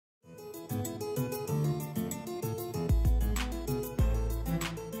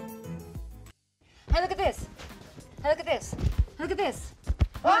Hey, look at this. Hey, look at this. Look at this.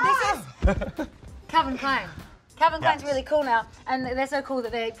 You know what this is? Calvin Klein. Calvin Klein's really cool now, and they're so cool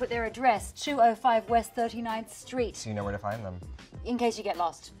that they put their address 205 West 39th Street. So you know where to find them. In case you get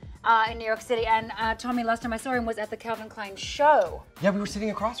lost. In New York City, and Tommy, last time I saw him was at the Calvin Klein show. Yeah, we were sitting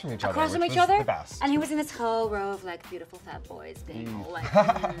across from each other. Across from each other? The best. And he was in this whole row of like beautiful fat boys being all like,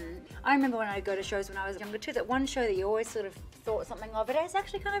 I remember when I'd go to shows when I was younger too, that one show that you always sort of thought something of it as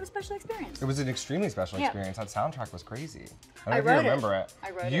actually kind of a special experience. It was an extremely special experience. That soundtrack was crazy. I don't know if you remember it.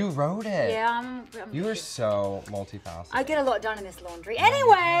 I wrote it. You wrote it? Yeah, You are so multifaceted. I get a lot done in this laundry.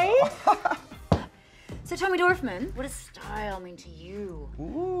 Anyway! So Tommy Dorfman, what does style mean to you?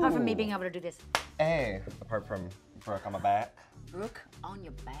 Ooh. Apart from me being able to do this. Apart from Brooke on my back. Brooke on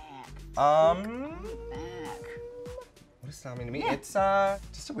your back. On your back. What does style mean to me? Yeah. It's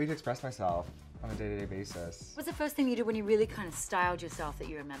just a way to express myself on a day-to-day basis. What's the first thing you did when you really kind of styled yourself that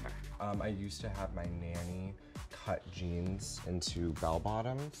you remember? I used to have my nanny cut jeans into bell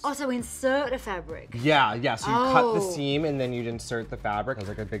bottoms. Oh, so insert a fabric. Yeah, so you cut the seam and then you'd insert the fabric. I was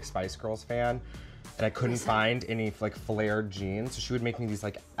like a big Spice Girls fan. And I couldn't find any like flared jeans, so she would make me these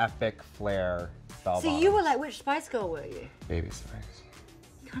like epic flare bell bottoms. So you were like, which Spice Girl were you? Baby Spice.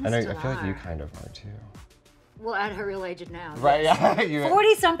 And I feel like you kind of are too. Well, at her real age now. Right, yeah.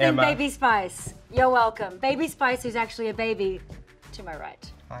 40-something Baby Spice. You're welcome. Baby Spice, who's actually a baby to my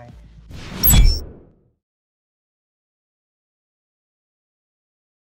right. Hi.